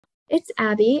It's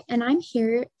Abby, and I'm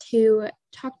here to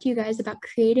talk to you guys about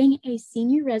creating a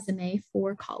senior resume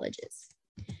for colleges.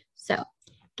 So,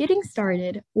 getting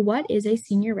started, what is a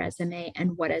senior resume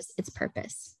and what is its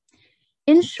purpose?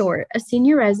 In short, a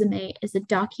senior resume is a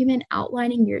document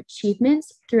outlining your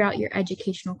achievements throughout your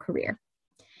educational career.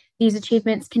 These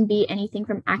achievements can be anything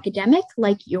from academic,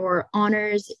 like your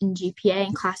honors and GPA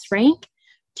and class rank,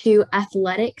 to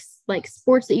athletics, like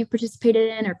sports that you've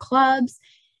participated in or clubs,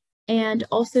 and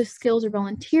also skills or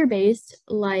volunteer-based,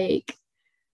 like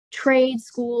trade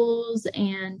schools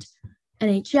and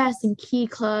NHS and Key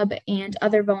Club and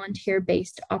other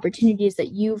volunteer-based opportunities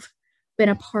that you've been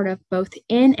a part of both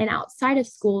in and outside of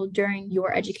school during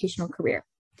your educational career.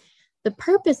 The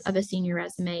purpose of a senior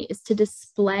resume is to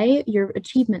display your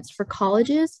achievements for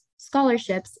colleges,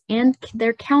 scholarships, and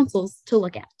their councils to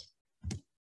look at.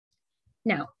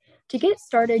 Now, to get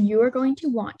started, you are going to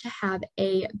want to have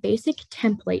a basic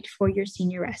template for your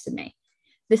senior resume.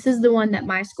 This is the one that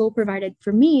my school provided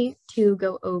for me to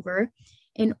go over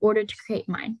in order to create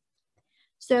mine.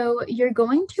 So you're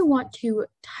going to want to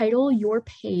title your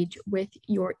page with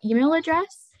your email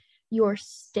address, your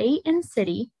state and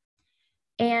city,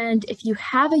 and if you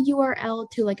have a URL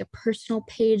to like a personal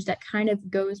page that kind of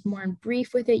goes more in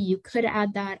brief with it, you could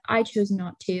add that. I chose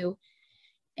not to.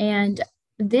 And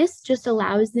this just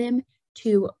allows them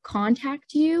to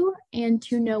contact you and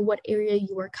to know what area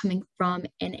you are coming from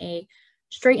in a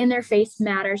straight in their face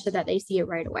manner so that they see it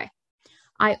right away.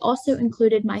 I also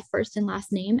included my first and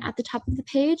last name at the top of the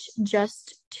page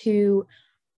just to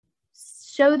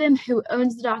show them who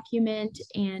owns the document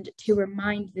and to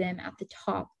remind them at the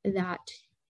top that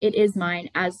it is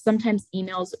mine, as sometimes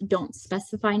emails don't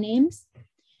specify names.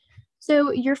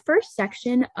 So your first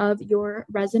section of your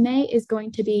resume is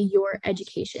going to be your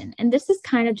education. And this is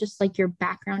kind of just like your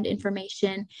background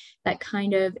information that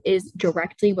kind of is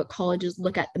directly what colleges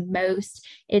look at the most.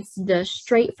 It's the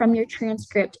straight from your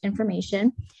transcript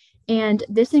information. And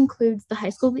this includes the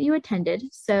high school that you attended.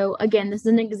 So again, this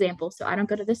is an example. So I don't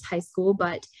go to this high school,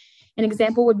 but an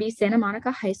example would be Santa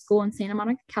Monica High School in Santa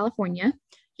Monica, California.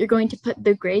 You're going to put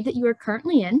the grade that you are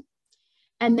currently in.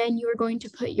 And then you are going to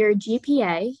put your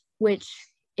GPA, which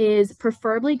is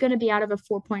preferably going to be out of a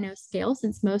 4.0 scale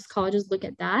since most colleges look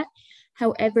at that.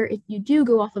 However, if you do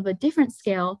go off of a different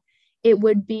scale, it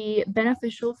would be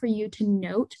beneficial for you to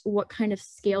note what kind of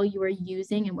scale you are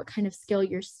using and what kind of scale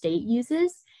your state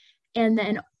uses. And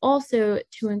then also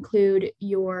to include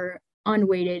your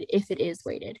unweighted if it is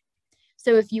weighted.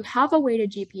 So if you have a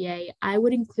weighted GPA, I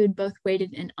would include both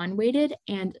weighted and unweighted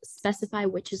and specify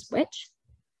which is which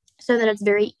so that it's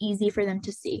very easy for them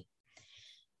to see.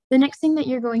 The next thing that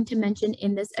you're going to mention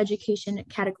in this education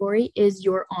category is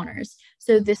your honors.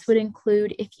 So this would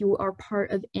include if you are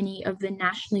part of any of the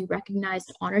nationally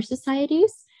recognized honor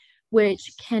societies,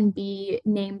 which can be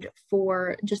named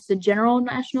for just the general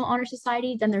National Honor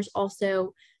Society. Then there's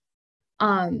also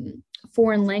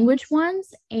foreign language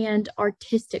ones and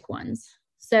artistic ones.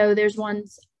 So there's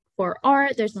ones for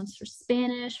art, there's ones for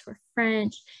Spanish, for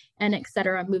French, and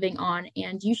etc. Moving on.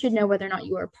 And you should know whether or not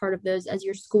you are part of those, as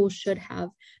your school should have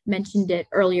mentioned it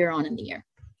earlier on in the year.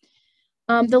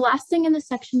 The last thing in this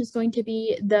section is going to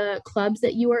be the clubs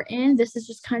that you are in. This is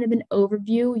just kind of an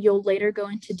overview. You'll later go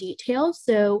into detail.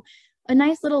 So a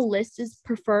nice little list is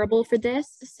preferable for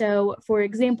this. So for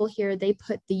example, here they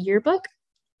put the yearbook,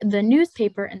 the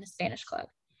newspaper, and the Spanish club.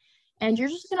 And you're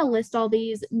just going to list all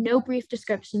these, no brief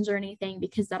descriptions or anything,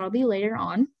 because that'll be later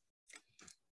on.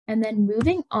 And then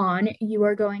moving on, you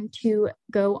are going to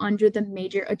go under the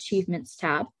major achievements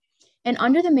tab. And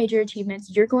under the major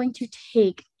achievements, you're going to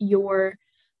take your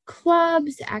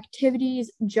clubs,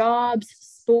 activities, jobs,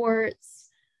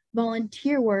 sports,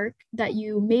 volunteer work that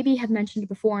you maybe have mentioned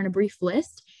before in a brief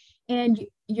list, and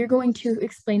you're going to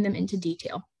explain them into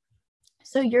detail.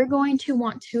 So you're going to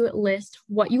want to list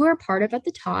what you are a part of at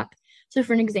the top. So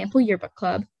for an example, yearbook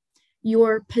club,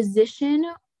 your position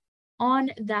on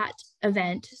that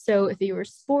event. So if you were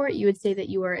sport, you would say that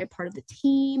you were a part of the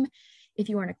team. If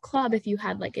you were in a club, if you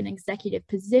had like an executive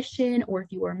position, or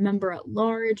if you were a member at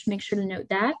large, make sure to note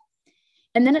that.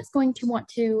 And then it's going to want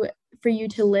for you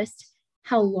to list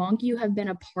how long you have been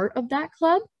a part of that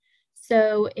club.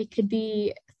 So it could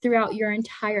be throughout your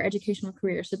entire educational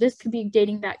career. So this could be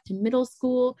dating back to middle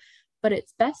school, but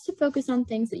it's best to focus on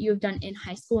things that you have done in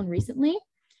high school and recently.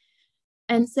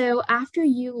 And so after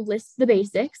you list the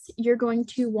basics, you're going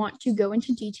to want to go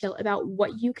into detail about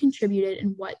what you contributed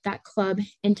and what that club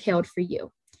entailed for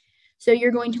you. So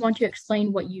you're going to want to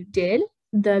explain what you did,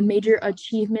 the major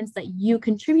achievements that you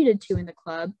contributed to in the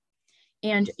club,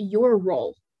 and your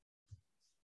role.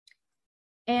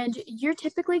 And you're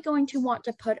typically going to want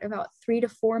to put about 3 to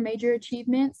 4 major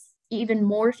achievements, even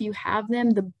more if you have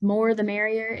them, the more the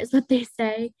merrier is what they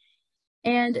say.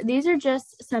 And these are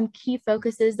just some key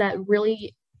focuses that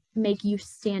really make you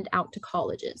stand out to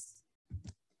colleges.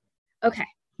 Okay,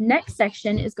 next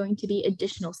section is going to be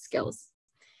additional skills.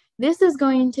 This is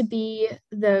going to be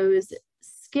those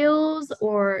skills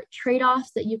or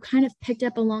trade-offs that you kind of picked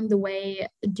up along the way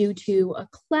due to a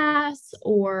class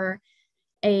or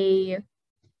a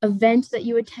event that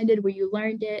you attended where you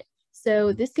learned it.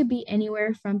 So this could be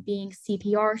anywhere from being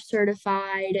CPR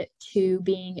certified to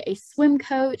being a swim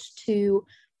coach to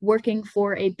working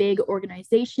for a big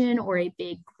organization or a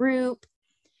big group.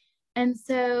 And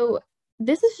so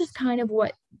this is just kind of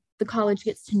what the college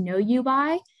gets to know you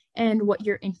by and what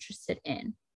you're interested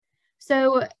in.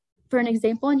 So for an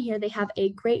example in here, they have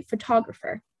a great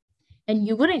photographer. And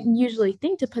you wouldn't usually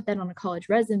think to put that on a college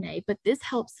resume, but this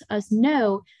helps us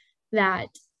know that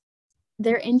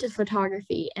they're into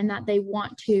photography and that they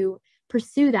want to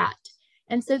pursue that.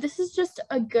 And so this is just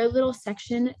a good little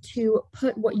section to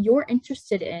put what you're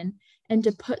interested in and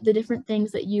to put the different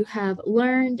things that you have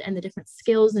learned and the different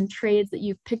skills and trades that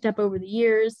you've picked up over the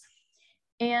years.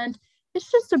 And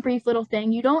it's just a brief little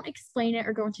thing. You don't explain it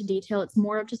or go into detail. It's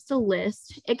more of just a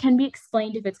list. It can be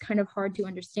explained if it's kind of hard to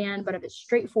understand, but if it's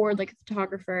straightforward like a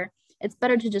photographer, it's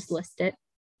better to just list it.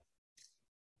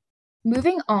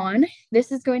 Moving on,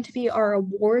 this is going to be our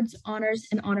awards, honors,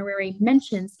 and honorary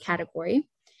mentions category.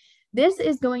 This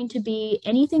is going to be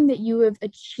anything that you have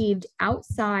achieved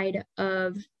outside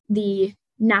of the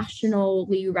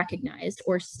nationally recognized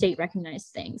or state recognized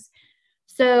things.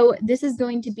 So this is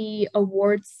going to be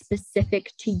awards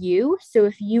specific to you. So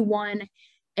if you won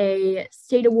a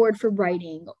state award for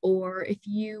writing, or if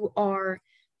you are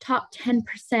top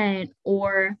 10%,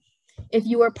 or if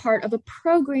you are part of a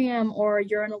program, or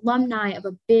you're an alumni of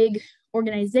a big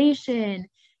organization,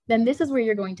 then this is where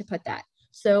you're going to put that.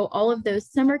 So all of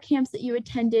those summer camps that you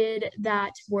attended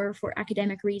that were for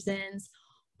academic reasons,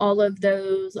 all of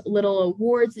those little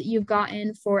awards that you've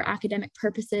gotten for academic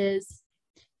purposes,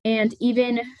 and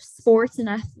even sports and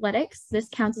athletics, this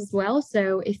counts as well.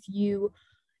 So if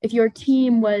your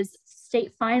team was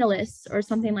state finalists or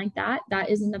something like that, that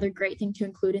is another great thing to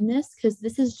include in this, because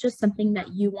this is just something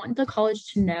that you want the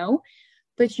college to know,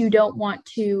 but you don't want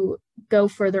to go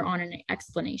further on an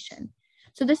explanation.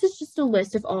 So this is just a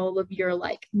list of all of your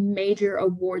like major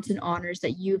awards and honors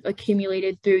that you've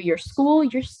accumulated through your school,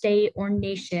 your state, or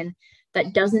nation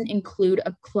that doesn't include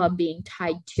a club being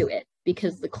tied to it,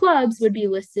 because the clubs would be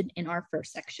listed in our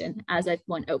first section as I've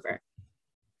went over.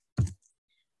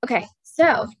 Okay,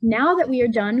 so now that we are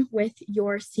done with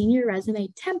your senior resume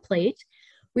template,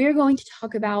 we are going to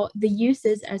talk about the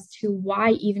uses as to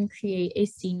why even create a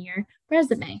senior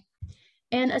resume.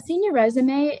 And a senior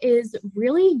resume is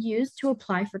really used to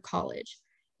apply for college.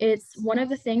 It's one of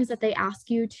the things that they ask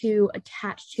you to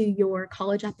attach to your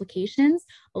college applications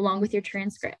along with your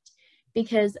transcript,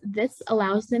 because this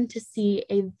allows them to see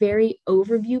a very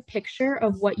overview picture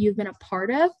of what you've been a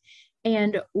part of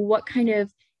and what kind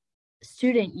of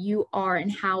student you are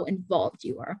and how involved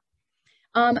you are.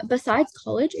 Besides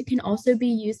college, it can also be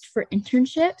used for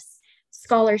internships,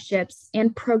 scholarships,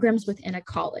 and programs within a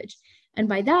college. And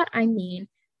by that, I mean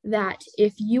that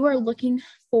if you are looking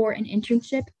for an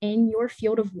internship in your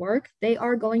field of work, they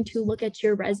are going to look at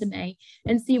your resume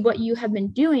and see what you have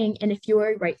been doing and if you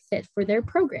are a right fit for their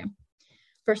program.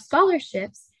 For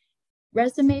scholarships,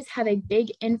 resumes have a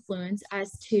big influence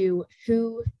as to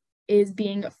who is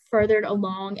being furthered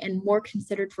along and more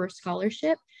considered for a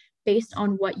scholarship based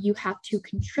on what you have to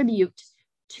contribute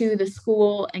to the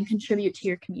school and contribute to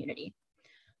your community.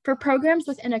 For programs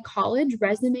within a college,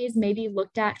 resumes may be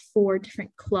looked at for different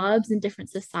clubs and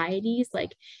different societies,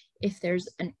 like if there's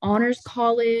an honors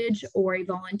college or a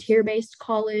volunteer-based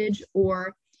college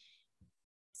or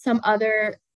some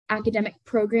other academic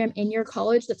program in your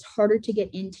college that's harder to get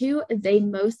into, they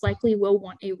most likely will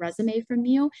want a resume from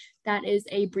you that is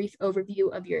a brief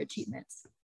overview of your achievements.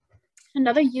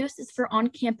 Another use is for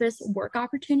on-campus work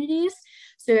opportunities.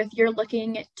 So if you're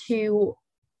looking to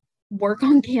work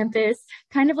on campus,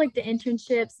 kind of like the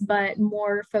internships, but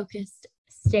more focused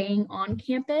staying on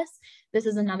campus, this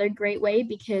is another great way,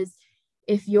 because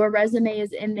if your resume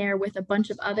is in there with a bunch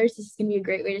of others, this is going to be a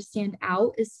great way to stand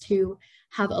out, is to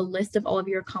have a list of all of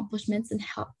your accomplishments and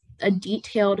have a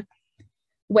detailed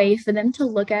way for them to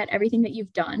look at everything that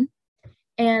you've done.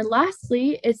 And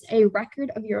lastly, it's a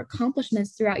record of your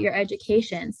accomplishments throughout your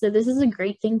education. So this is a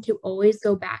great thing to always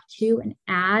go back to and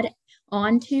add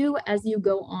onto as you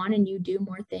go on and you do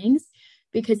more things,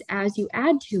 because as you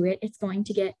add to it, it's going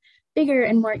to get bigger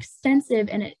and more extensive,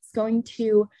 and it's going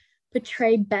to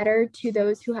portray better to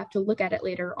those who have to look at it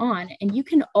later on. And you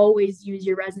can always use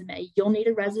your resume. You'll need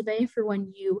a resume for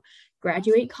when you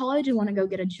graduate college and want to go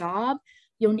get a job.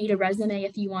 You'll need a resume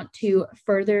if you want to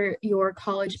further your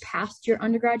college past your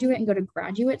undergraduate and go to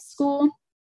graduate school.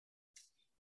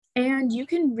 And you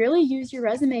can really use your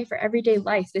resume for everyday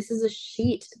life. This is a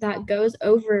sheet that goes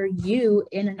over you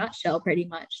in a nutshell, pretty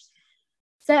much.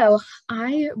 So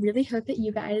I really hope that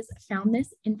you guys found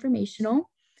this informational,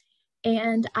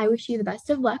 and I wish you the best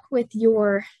of luck with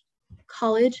your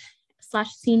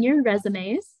college/senior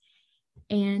resumes.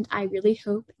 And I really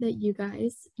hope that you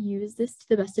guys use this to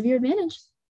the best of your advantage.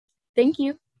 Thank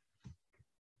you.